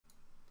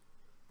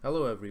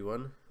Hello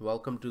everyone,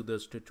 welcome to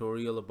this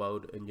tutorial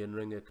about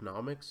engineering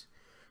economics.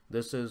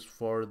 This is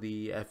for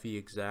the FE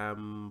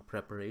exam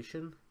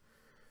preparation.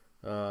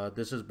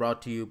 This is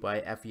brought to you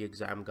by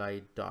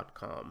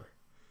feexamguide.com.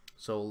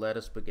 So let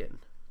us begin.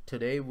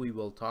 Today we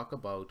will talk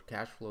about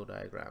cash flow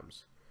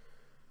diagrams.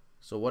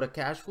 So what a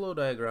cash flow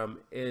diagram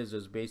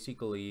is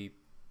basically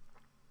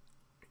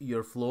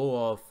your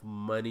flow of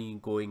money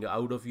going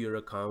out of your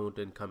account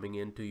and coming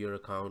into your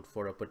account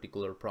for a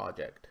particular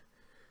project.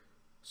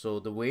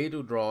 So the way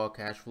to draw a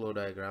cash flow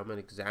diagram, an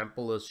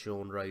example is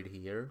shown right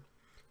here.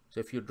 So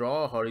if you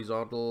draw a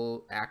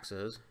horizontal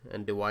axis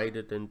and divide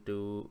it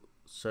into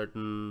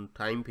certain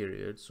time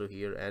periods, so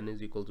here n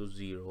is equal to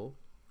 0,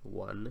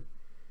 1,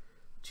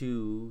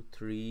 2,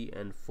 3,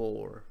 and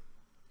 4.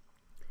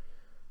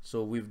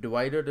 So we've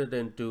divided it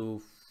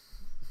into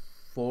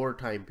 4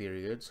 time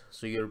periods.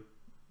 So your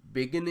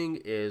beginning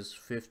is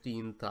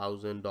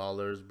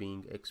 $15,000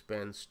 being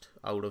expensed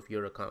out of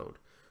your account.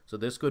 So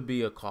this could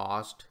be a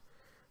cost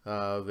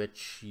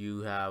which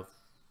you have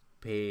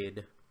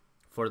paid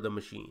for the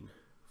machine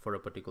for a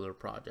particular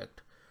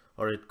project,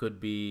 or it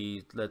could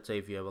be, let's say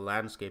if you have a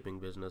landscaping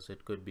business,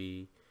 it could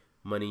be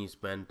money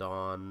spent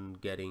on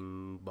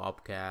getting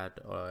Bobcat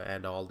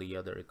and all the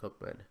other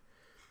equipment,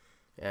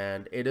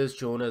 and it is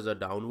shown as a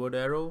downward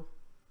arrow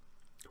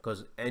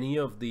because any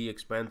of the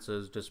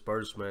expenses,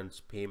 disbursements,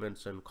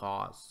 payments, and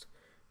costs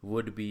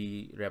would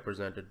be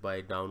represented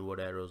by downward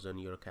arrows in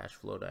your cash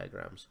flow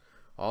diagrams.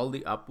 All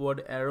the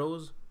upward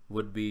arrows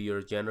would be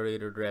your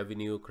generated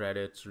revenue,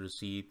 credits,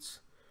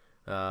 receipts,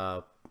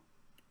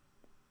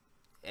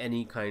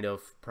 any kind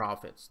of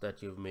profits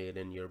that you've made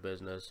in your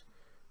business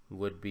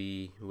would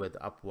be with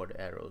upward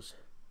arrows.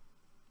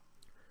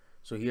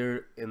 So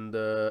here in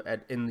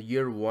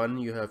year 1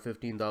 you have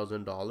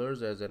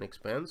 $15,000 as an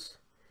expense,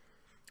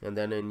 and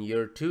then in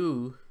year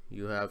 2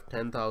 you have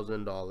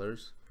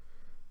 $10,000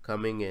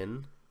 coming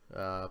in,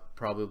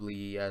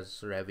 probably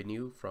as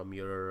revenue from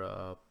your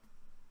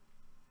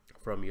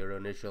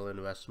initial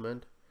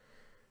investment,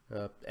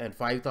 and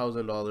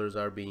 $5,000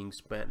 are being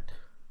spent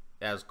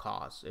as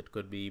costs. It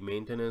could be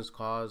maintenance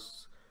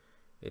costs,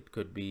 it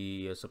could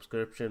be a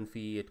subscription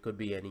fee, it could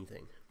be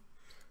anything.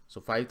 So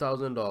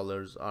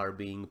 $5,000 are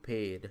being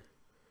paid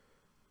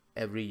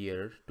every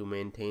year to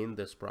maintain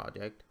this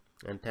project,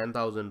 and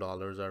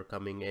 $10,000 are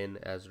coming in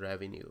as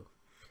revenue.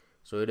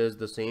 So it is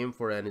the same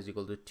for n is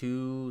equal to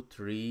 2,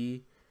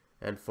 3,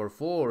 and for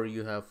 4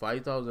 you have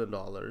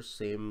 $5,000,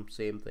 same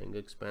thing,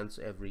 expense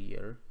every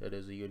year. It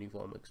is a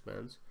uniform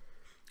expense.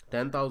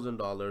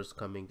 $10,000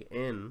 coming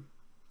in,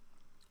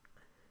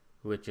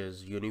 which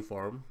is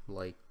uniform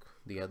like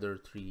the other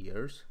 3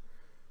 years,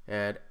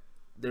 and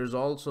there's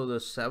also the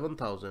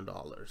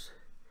 $7,000,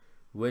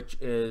 which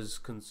is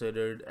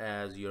considered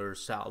as your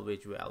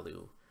salvage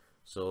value.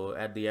 So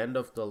at the end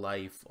of the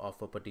life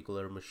of a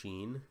particular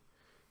machine,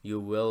 you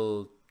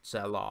will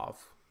sell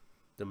off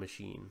the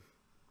machine,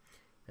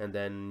 and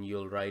then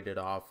you'll write it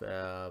off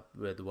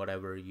with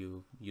whatever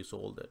you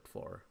sold it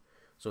for.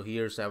 So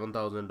here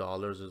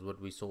 $7,000 is what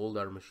we sold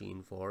our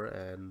machine for,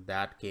 and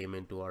that came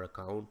into our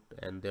account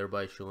and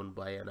thereby shown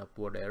by an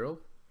upward arrow.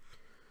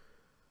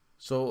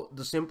 So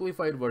the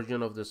simplified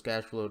version of this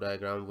cash flow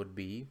diagram would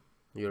be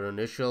your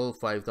initial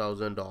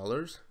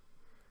 $5,000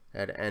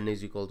 at n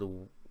is equal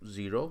to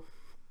 0.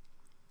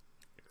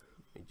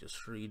 Let me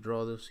just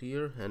redraw this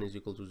here. N is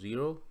equal to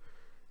 0.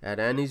 At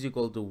n is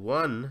equal to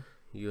 1,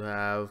 you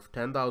have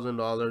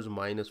 $10,000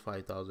 minus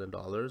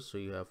 $5,000, so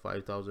you have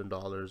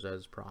 $5,000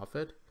 as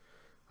profit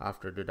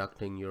after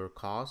deducting your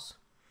costs.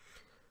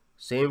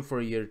 Same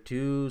for year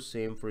 2,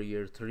 same for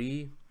year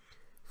 3.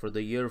 For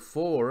the year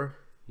 4,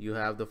 you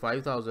have the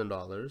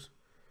 $5,000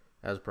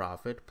 as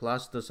profit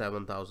plus the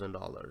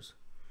 $7,000.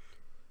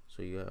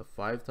 So you have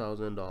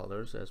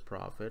 $5,000 as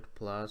profit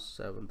plus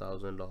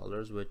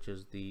 $7,000, which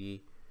is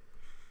the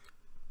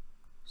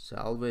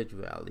salvage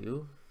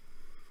value.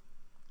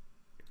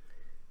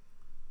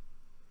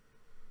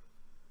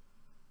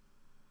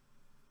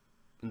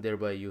 And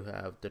thereby you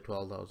have the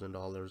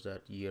 $12,000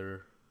 at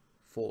year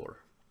 4.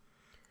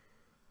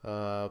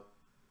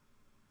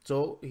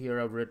 So here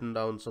I've written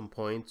down some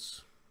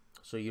points.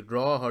 So you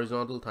draw a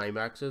horizontal time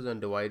axis and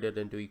divide it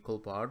into equal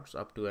parts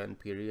up to n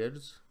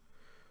periods.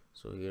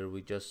 So here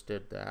we just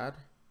did that.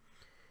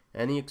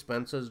 Any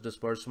expenses,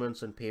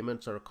 disbursements, and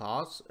payments are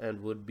costs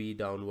and would be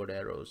downward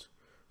arrows.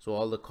 So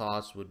all the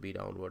costs would be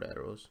downward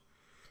arrows.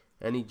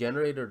 Any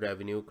generated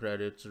revenue,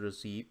 credits,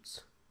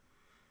 receipts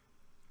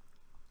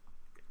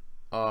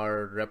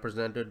are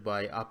represented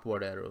by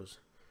upward arrows.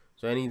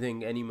 So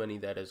any money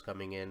that is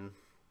coming in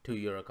to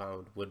your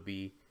account would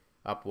be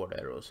upward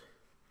arrows.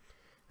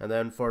 And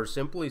then for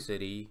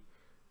simplicity,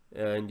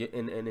 in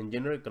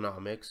engineering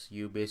economics,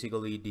 you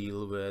basically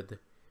deal with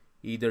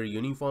either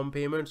uniform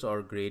payments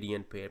or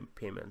gradient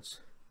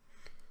payments.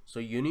 So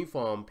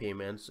uniform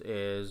payments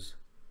is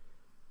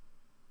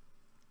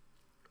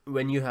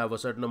when you have a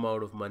certain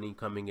amount of money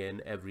coming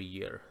in every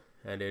year,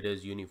 and it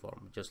is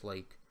uniform, just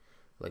like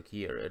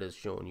here it is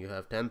shown. You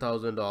have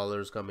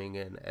 $10,000 coming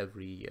in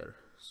every year,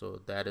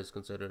 so that is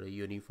considered a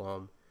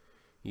uniform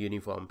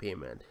uniform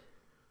payment.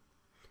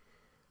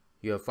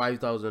 You have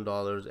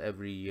 $5,000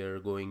 every year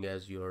going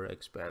as your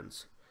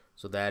expense.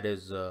 So that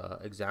is an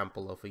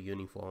example of a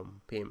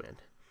uniform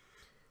payment.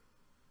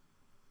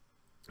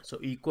 So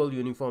equal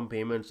uniform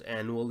payments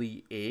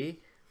annually A.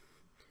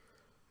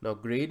 Now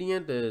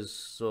gradient is,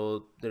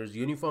 so there's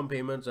uniform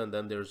payments and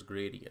then there's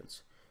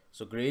gradients.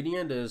 So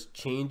gradient is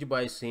change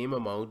by same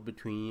amount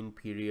between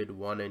period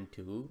 1 and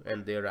 2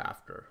 and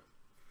thereafter.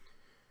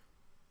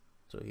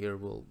 So here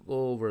we'll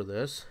go over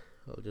this.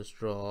 I'll just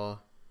draw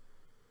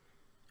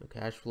a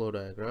cash flow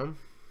diagram.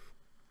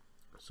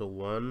 So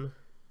 1,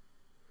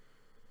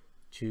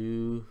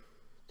 2,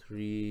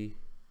 3,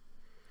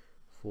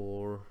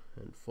 4,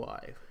 and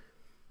 5.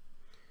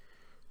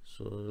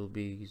 So it'll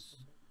be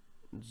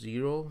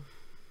 0,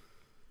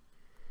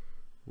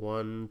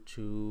 1,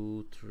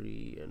 2,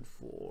 3, and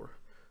 4.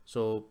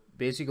 So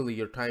basically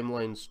your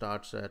timeline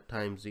starts at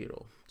time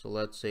 0. So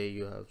let's say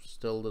you have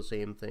still the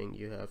same thing.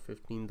 You have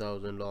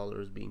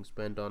 $15,000 being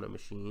spent on a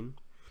machine.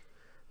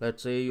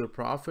 Let's say your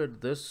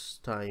profit this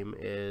time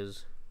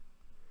is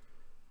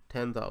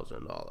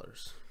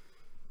 $10,000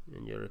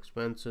 and your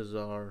expenses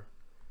are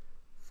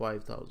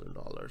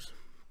 $5,000.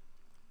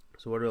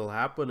 So what will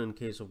happen in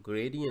case of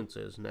gradients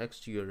is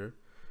next year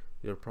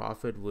your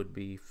profit would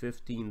be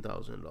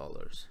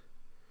 $15,000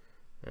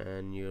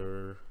 and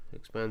your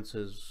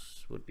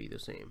expenses would be the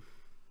same.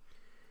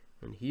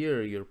 And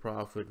here your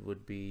profit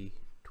would be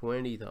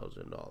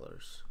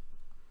 $20,000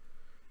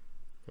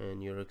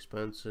 and your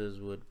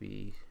expenses would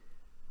be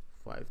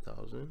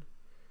 $5,000,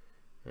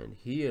 and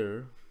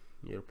here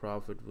your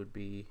profit would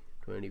be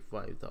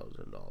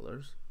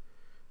 $25,000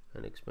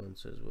 and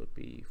expenses would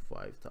be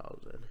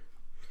 $5,000.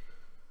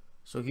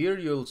 So here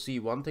you'll see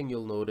one thing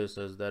you'll notice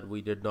is that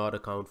we did not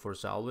account for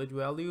salvage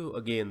value.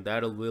 Again,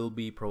 that will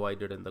be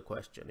provided in the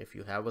question if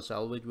you have a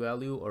salvage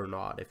value or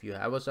not. If you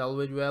have a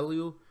salvage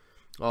value,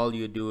 all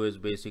you do is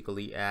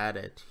basically add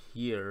it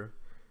here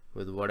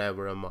with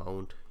whatever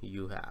amount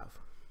you have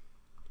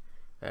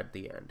at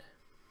the end.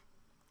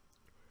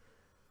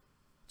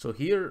 So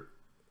here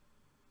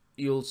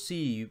you'll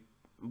see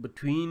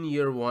between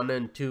year 1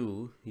 and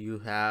 2 you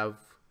have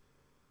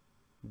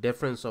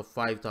difference of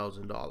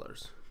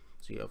 $5,000.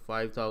 So you have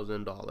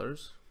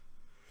 $5,000.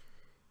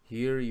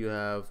 Here you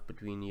have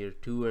between year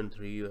 2 and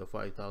 3 you have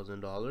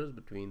 $5,000.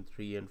 Between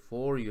 3 and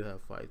 4 you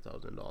have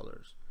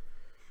 $5,000.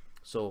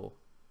 So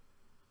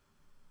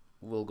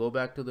we'll go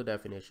back to the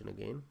definition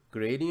again.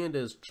 Gradient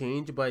is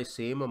change by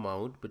same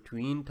amount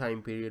between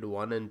time period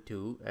 1 and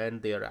 2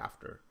 and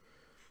thereafter.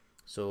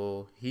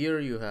 So here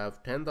you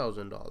have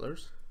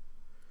 $10,000.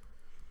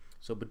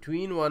 So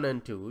between 1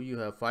 and 2 you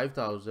have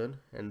 5,000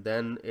 and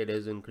then it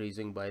is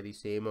increasing by the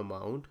same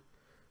amount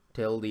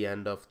till the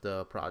end of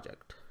the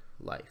project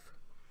life.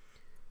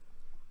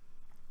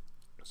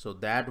 So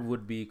that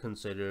would be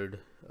considered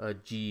a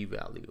G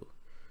value.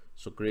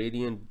 So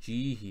gradient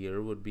G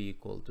here would be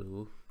equal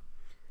to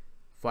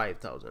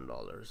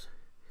 $5,000.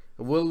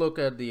 We'll look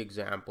at the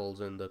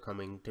examples in the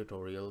coming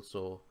tutorial,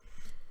 so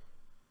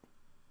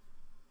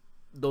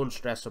don't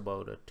stress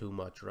about it too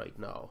much right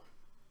now.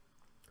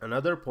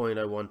 Another point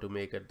I want to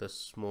make at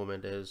this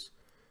moment is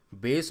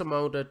base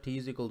amount at t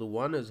is equal to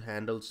 1 is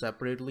handled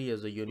separately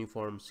as a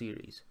uniform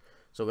series.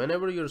 So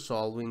whenever you're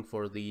solving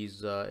for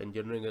these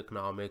engineering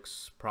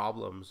economics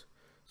problems,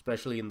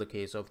 especially in the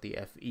case of the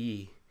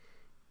FE,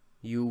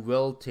 you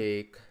will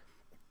take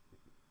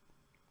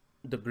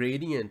the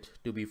gradient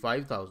to be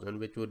 5,000,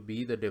 which would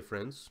be the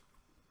difference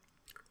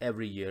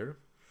every year,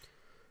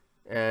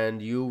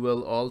 and you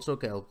will also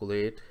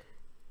calculate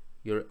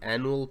your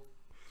annual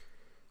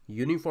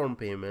uniform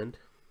payment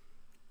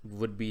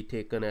would be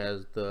taken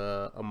as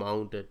the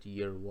amount at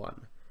year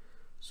 1.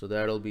 So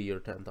that'll be your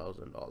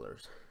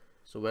 $10,000.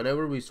 So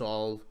whenever we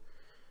solve,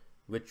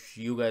 which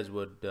you guys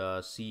would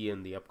see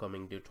in the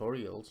upcoming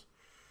tutorials,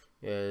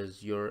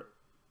 is your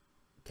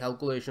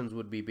calculations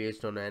would be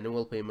based on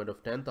annual payment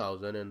of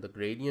 10,000 and the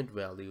gradient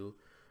value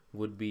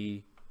would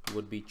be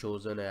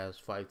chosen as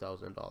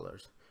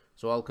 $5,000.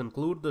 So I'll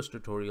conclude this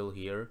tutorial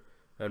here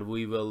and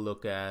we will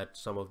look at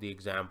some of the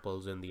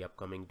examples in the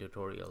upcoming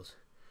tutorials.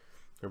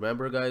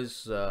 Remember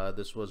guys,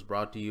 this was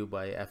brought to you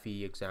by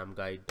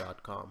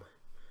feexamguide.com.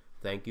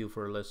 Thank you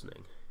for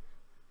listening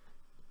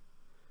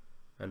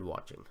and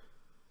watching.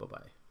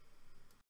 Bye-bye.